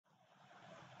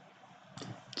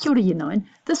Kia ora Year 9.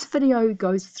 This video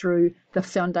goes through the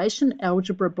Foundation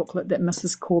Algebra booklet that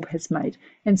Mrs Korb has made.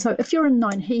 And so if you're in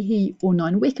 9 Hihi or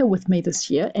 9 Weka with me this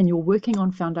year and you're working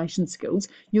on foundation skills,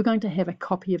 you're going to have a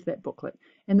copy of that booklet.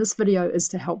 And this video is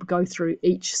to help go through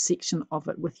each section of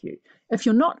it with you. If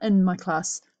you're not in my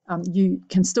class, you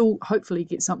can still hopefully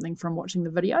get something from watching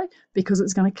the video because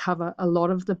it's going to cover a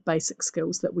lot of the basic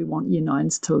skills that we want Year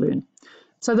 9s to learn.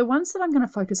 So the ones that I'm going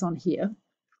to focus on here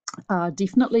are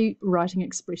definitely writing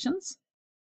expressions,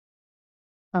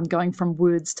 going from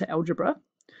words to algebra.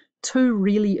 Two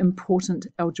really important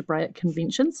algebraic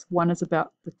conventions. One is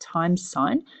about the times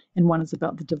sign and one is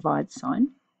about the divide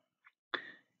sign.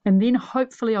 And then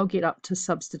hopefully I'll get up to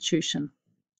substitution.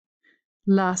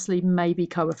 Lastly, maybe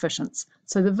coefficients.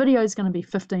 So the video is going to be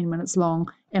 15 minutes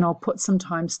long and I'll put some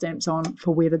timestamps on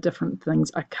for where the different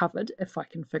things are covered if I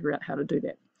can figure out how to do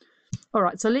that. All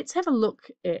right, so let's have a look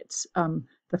at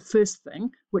the first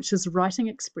thing, which is writing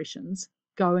expressions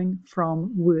going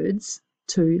from words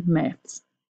to maths.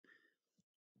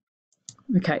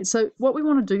 Okay, so what we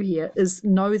want to do here is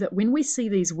know that when we see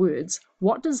these words,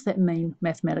 what does that mean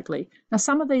mathematically? Now,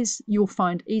 some of these you'll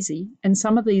find easy, and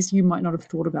some of these you might not have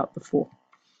thought about before.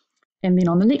 And then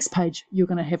on the next page, you're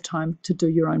going to have time to do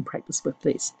your own practice with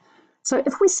these. So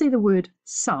if we see the word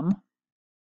sum,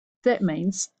 that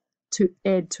means to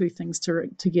add two things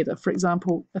together. For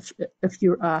example, if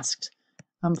you're asked,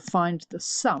 find the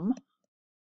sum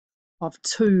of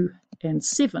 2 and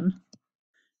 7,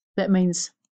 that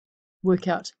means work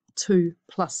out 2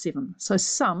 plus 7. So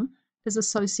sum is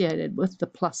associated with the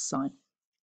plus sign.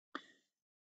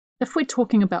 If we're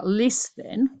talking about less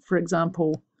than, for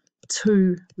example,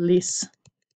 2 less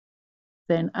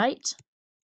than 8,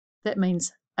 that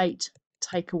means 8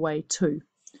 take away 2.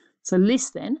 So less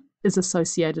than is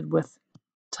associated with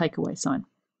takeaway sign.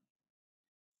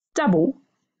 Double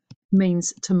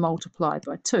means to multiply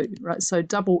by 2, right? So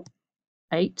double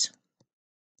 8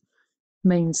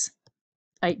 means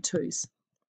 8 twos,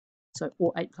 so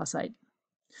or 8 plus 8.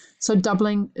 So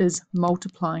doubling is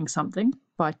multiplying something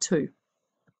by 2.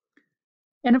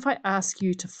 And if I ask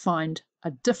you to find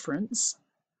a difference,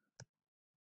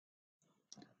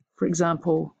 for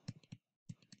example,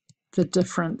 the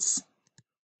difference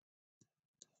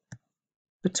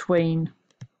between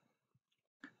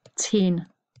 10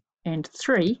 and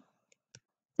 3,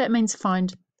 that means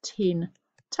find 10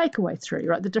 take away 3,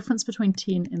 right? The difference between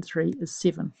 10 and 3 is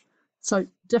 7. So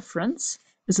difference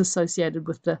is associated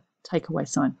with the takeaway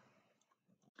sign.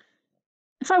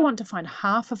 If I want to find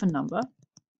half of a number,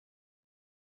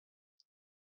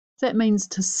 that means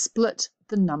to split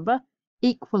the number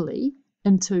equally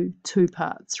into two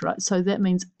parts, right? So that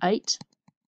means 8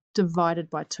 divided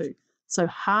by 2. So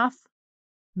half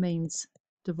means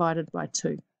divided by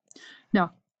 2.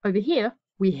 Now, over here,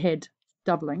 we had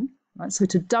doubling, right? So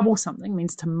to double something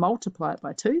means to multiply it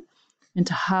by 2, and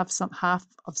to half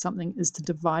of something is to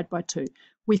divide by 2.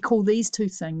 We call these two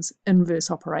things inverse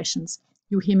operations.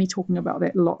 You'll hear me talking about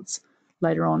that lots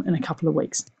later on in a couple of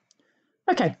weeks.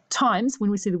 Okay, times,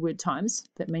 when we see the word times,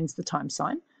 that means the times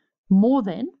sign. More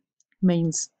than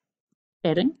means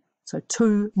adding, so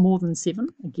 2 more than 7,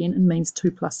 again, it means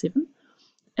 2 plus 7.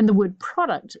 And the word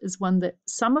product is one that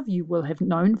some of you will have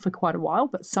known for quite a while,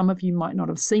 but some of you might not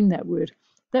have seen that word.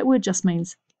 That word just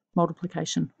means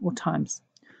multiplication or times.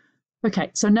 Okay,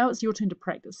 so now it's your turn to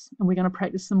practice, and we're going to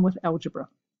practice them with algebra.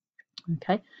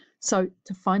 Okay, so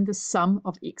to find the sum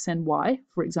of x and y,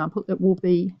 for example, it will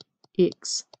be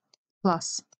x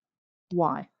plus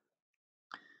y.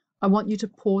 I want you to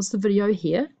pause the video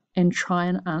here and try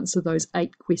and answer those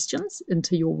 8 questions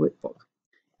into your workbook.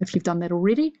 If you've done that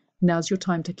already, now's your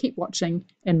time to keep watching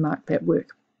and mark that work.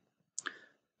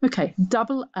 Okay,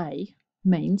 double A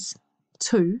means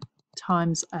 2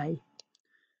 times A.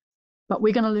 But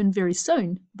we're going to learn very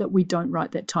soon that we don't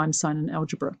write that times sign in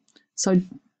algebra. So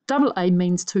double A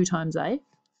means 2 times A,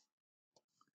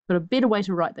 but a better way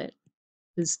to write that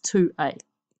is 2A.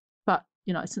 But,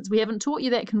 you know, since we haven't taught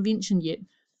you that convention yet,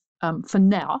 for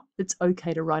now, it's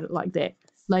okay to write it like that.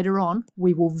 Later on,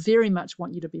 we will very much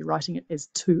want you to be writing it as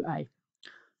 2A.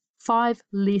 5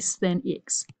 less than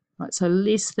x, right? So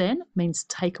less than means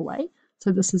take away.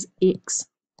 So this is x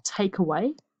take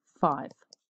away 5.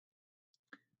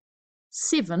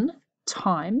 7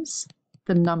 times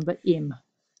the number m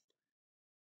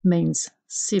means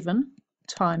 7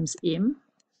 times m,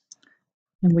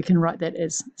 and we can write that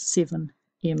as 7m.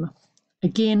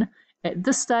 Again, at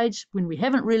this stage, when we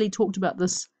haven't really talked about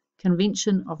this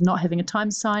convention of not having a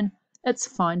times sign, it's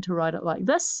fine to write it like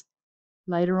this.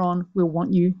 Later on, we'll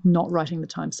want you not writing the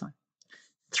times sign.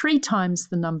 3 times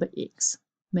the number x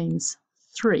means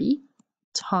 3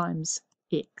 times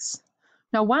x.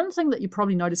 Now, one thing that you're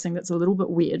probably noticing that's a little bit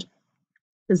weird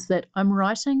is that I'm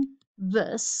writing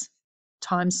this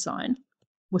times sign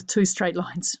with two straight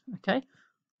lines, okay?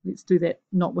 Let's do that,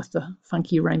 not with the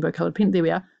funky rainbow colored pen. There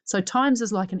we are. So times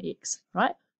is like an X,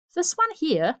 right? This one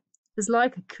here is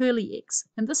like a curly X.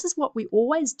 And this is what we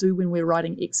always do when we're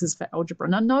writing X's for algebra.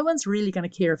 Now, no one's really going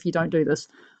to care if you don't do this,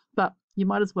 but you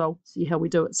might as well see how we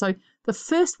do it. So the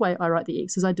first way I write the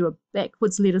X is I do a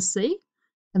backwards letter C,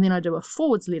 and then I do a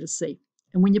forwards letter C.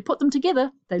 And when you put them together,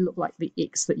 they look like the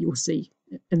X that you will see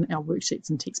in our worksheets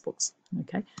and textbooks,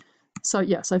 okay? So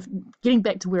yeah, so getting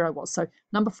back to where I was. So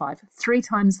number 5, 3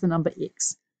 times the number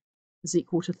X is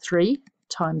equal to 3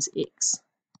 times X,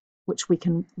 which we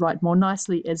can write more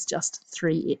nicely as just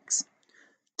 3X.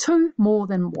 2 more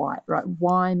than Y, right?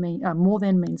 More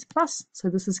than means plus, so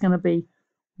this is going to be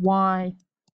Y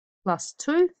plus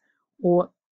 2, or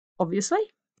obviously,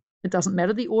 it doesn't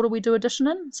matter the order we do addition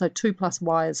in, so 2 plus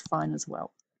Y is fine as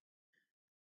well.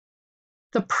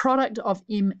 The product of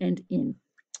M and N.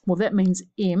 Well, that means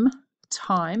M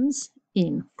times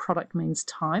N. Product means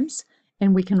times,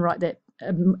 and we can write that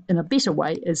in a better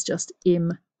way as just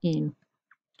MN.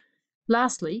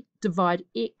 Lastly, divide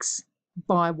X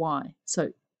by Y.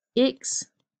 So X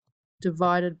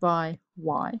divided by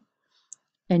Y.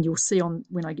 And you'll see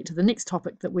when I get to the next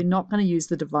topic that we're not going to use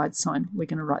the divide sign. We're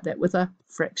going to write that with a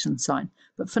fraction sign.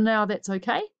 But for now, that's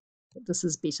okay. But this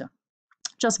is better.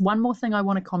 Just one more thing I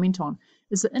want to comment on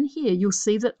is that in here, you'll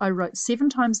see that I wrote 7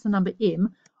 times the number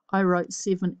M. I wrote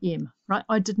 7M, right?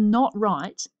 I did not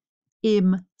write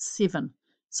M7.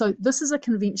 So this is a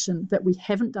convention that we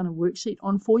haven't done a worksheet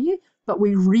on for you, but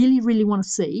we really, really want to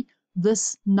see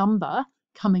this number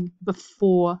coming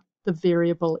before the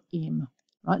variable M.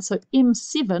 Right, so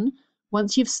M7,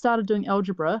 once you've started doing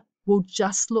algebra, will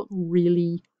just look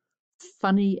really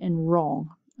funny and wrong,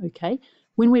 okay?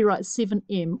 When we write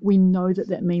 7M, we know that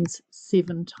that means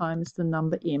 7 times the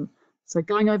number M. So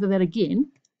going over that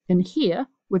again, in here,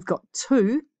 we've got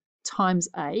 2 times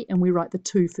A, and we write the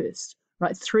 2 first,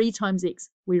 right? 3 times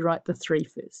X, we write the 3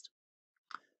 first.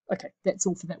 Okay, that's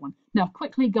all for that one. Now,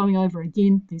 quickly going over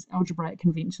again, these algebraic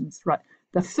conventions, right?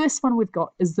 The first one we've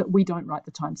got is that we don't write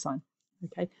the times sign.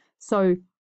 Okay, so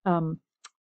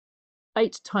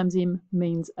 8 times M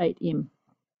means 8M.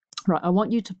 Right, I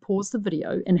want you to pause the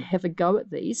video and have a go at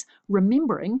these,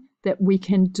 remembering that we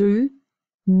can do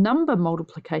number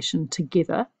multiplication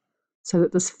together, so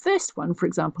that this first one, for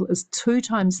example, is 2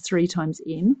 times 3 times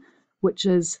N, which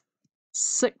is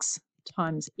 6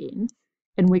 times N,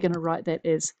 and we're going to write that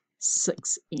as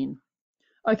 6N.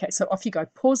 Okay, so off you go.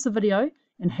 Pause the video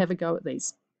and have a go at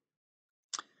these.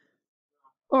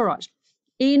 All right.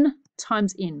 N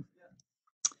times N.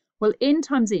 Well, N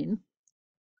times N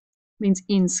means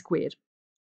N squared,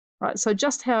 right? So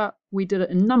just how we did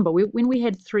it in number, when we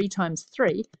had 3 times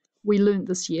 3, we learned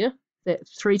this year that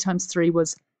 3 times 3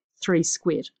 was 3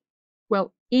 squared.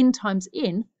 Well, N times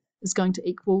N is going to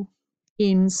equal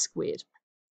N squared.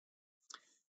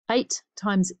 8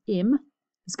 times M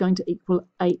is going to equal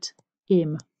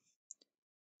 8M.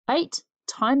 8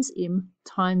 times M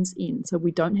times N. So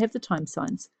we don't have the times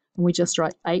signs, and we just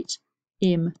write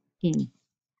 8MN.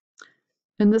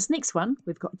 In this next one,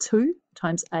 we've got 2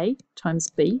 times A times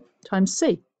B times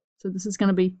C. So this is going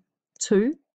to be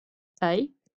 2A,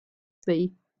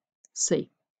 B, C.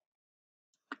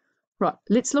 Right,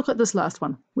 let's look at this last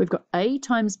one. We've got A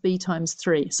times B times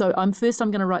 3. So I'm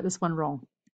going to write this one wrong.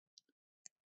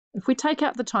 If we take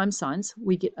out the times signs,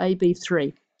 we get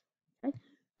AB3. Okay?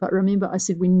 But remember, I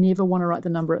said we never want to write the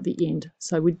number at the end.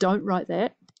 So we don't write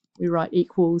that. We write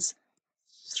equals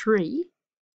 3AB.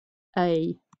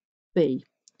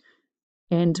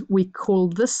 And we call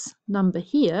this number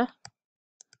here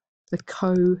the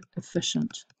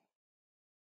coefficient.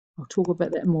 I'll talk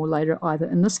about that more later, either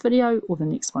in this video or the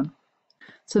next one.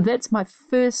 So that's my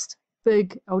first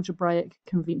big algebraic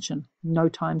convention, no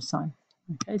times sign.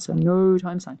 Okay, so no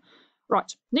times sign.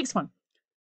 Right, next one.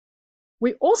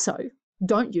 We also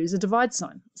don't use a divide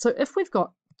sign. So if we've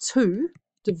got 2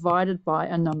 divided by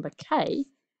a number k,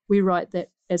 we write that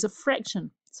as a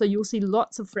fraction. So you'll see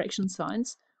lots of fraction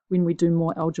signs when we do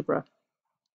more algebra.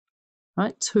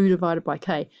 Right, 2 divided by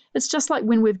k. It's just like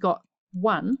when we've got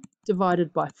 1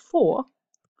 divided by 4,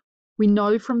 we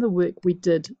know from the work we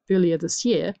did earlier this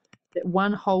year that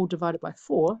 1 whole divided by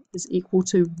 4 is equal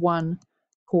to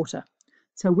 1/4.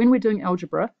 So when we're doing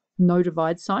algebra, no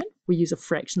divide sign, we use a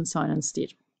fraction sign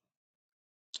instead.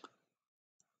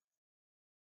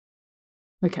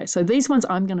 Okay, so these ones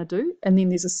I'm going to do, and then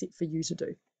there's a set for you to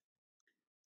do.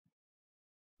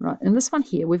 Right, in this one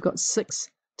here, we've got 6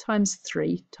 times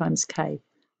 3 times k.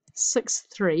 6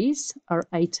 3s are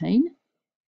 18.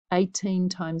 18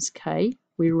 times k,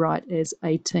 we write as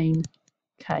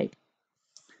 18k.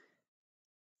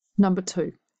 Number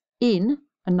 2, n,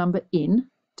 a number n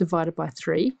divided by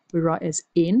 3, we write as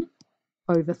n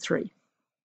over 3.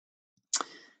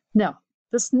 Now,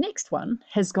 this next one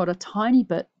has got a tiny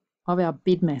bit of our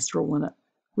BEDMAS rule in it.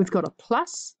 We've got a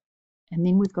plus and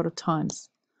then we've got a times.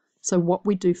 So what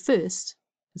we do first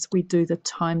is we do the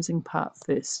timesing part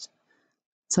first.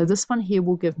 So this one here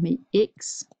will give me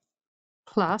x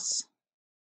plus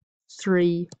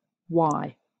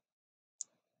 3y.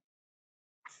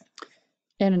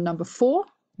 And in number 4,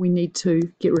 we need to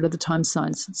get rid of the times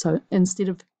signs. So instead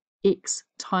of x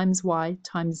times y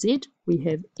times z, we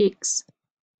have x,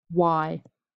 y,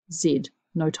 z,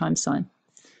 no times sign.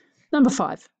 Number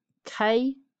 5,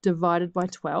 k divided by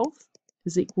 12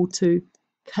 is equal to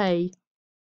k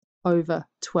over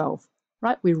 12,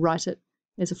 right? We write it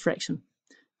as a fraction.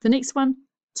 The next one,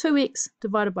 2x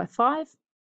divided by 5,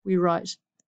 we write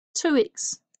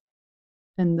 2x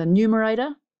in the numerator.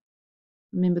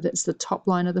 Remember, that's the top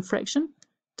line of the fraction,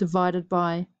 divided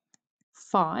by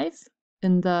 5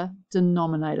 in the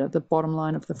denominator, the bottom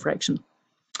line of the fraction.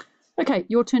 Okay,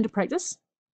 your turn to practice.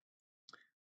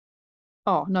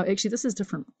 Oh, no, actually, this is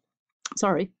different.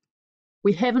 Sorry.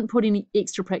 We haven't put any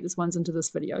extra practice ones into this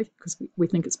video because we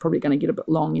think it's probably going to get a bit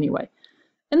long anyway.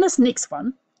 In this next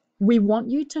one, we want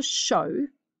you to show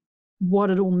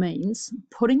what it all means,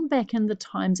 putting back in the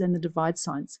times and the divide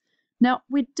signs. Now,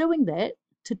 we're doing that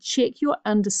to check your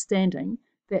understanding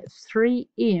that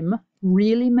 3m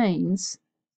really means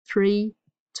 3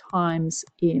 times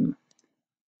m.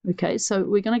 Okay, so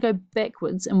we're going to go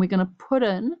backwards and we're going to put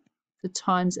in the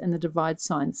times and the divide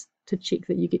signs to check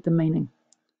that you get the meaning.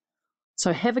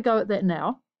 So have a go at that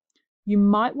now. You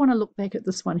might want to look back at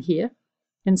this one here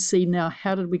and see now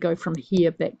how did we go from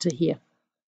here back to here.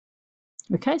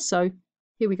 Okay, so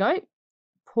here we go.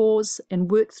 Pause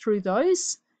and work through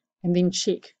those and then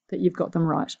check that you've got them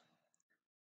right.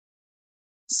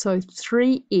 So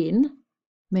 3n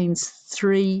means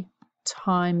 3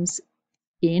 times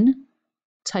n,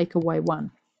 take away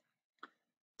 1.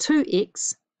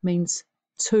 2x means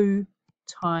 2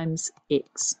 times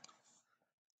x.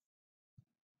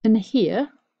 In here,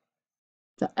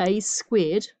 the a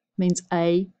squared means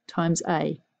a times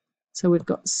a. So we've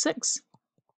got 6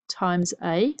 times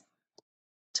a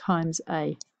times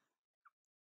a.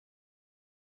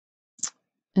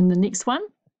 In the next one,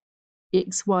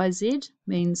 xyz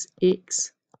means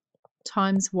x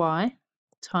times y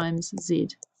times z.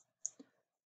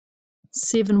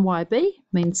 7yb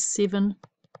means 7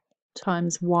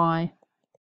 times y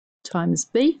times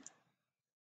b.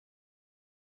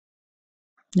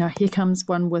 Now here comes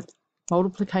one with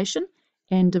multiplication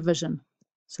and division.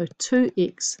 So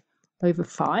 2x over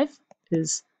 5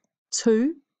 is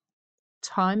 2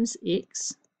 times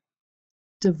x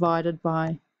divided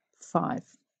by 5.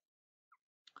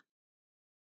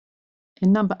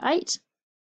 And number 8,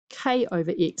 k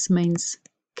over x means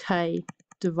k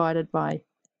divided by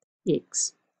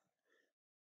x.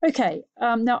 Okay,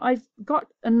 now I've got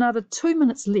another 2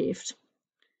 minutes left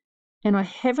and I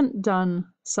haven't done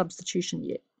substitution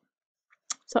yet.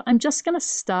 So I'm just going to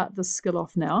start this skill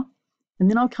off now and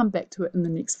then I'll come back to it in the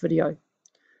next video.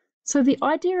 So the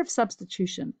idea of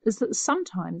substitution is that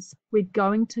sometimes we're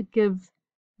going to give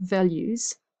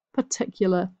values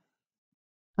particular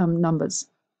numbers,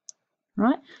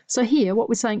 right? So here what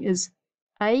we're saying is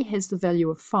A has the value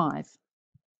of 5,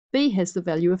 B has the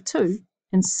value of 2,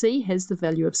 and C has the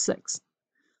value of 6.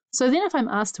 So then if I'm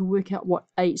asked to work out what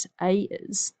 8A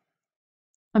is,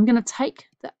 I'm going to take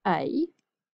the A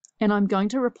and I'm going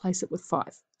to replace it with 5.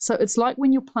 So it's like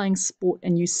when you're playing sport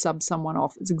and you sub someone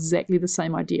off. It's exactly the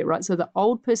same idea, right? So the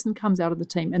old person comes out of the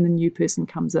team and the new person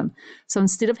comes in. So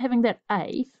instead of having that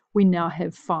A, we now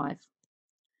have 5.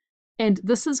 And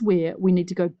this is where we need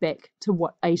to go back to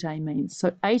what 8A means.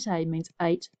 So 8A means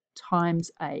 8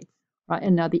 times A, right?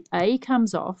 And now the A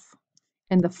comes off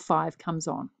and the 5 comes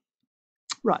on.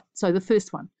 Right, so the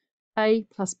first one, A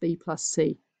plus B plus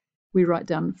C. We write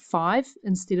down 5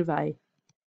 instead of A,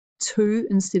 2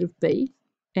 instead of B,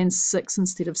 and 6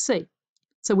 instead of C.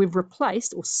 So we've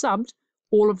replaced or subbed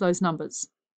all of those numbers,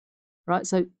 right?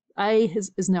 So A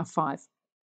is now 5,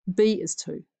 B is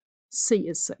 2, C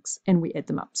is 6, and we add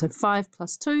them up. So 5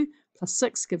 plus 2 plus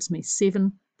 6 gives me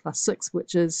 7 plus 6,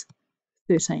 which is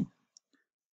 13.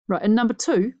 Right, in number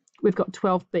 2, we've got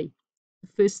 12B.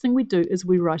 The first thing we do is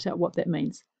we write out what that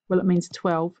means. Well, it means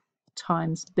 12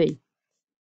 times B.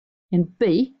 And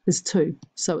B is 2,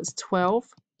 so it's 12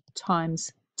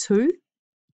 times 2,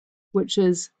 which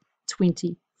is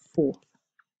 24.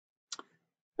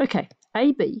 Okay,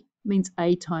 AB means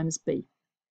A times B.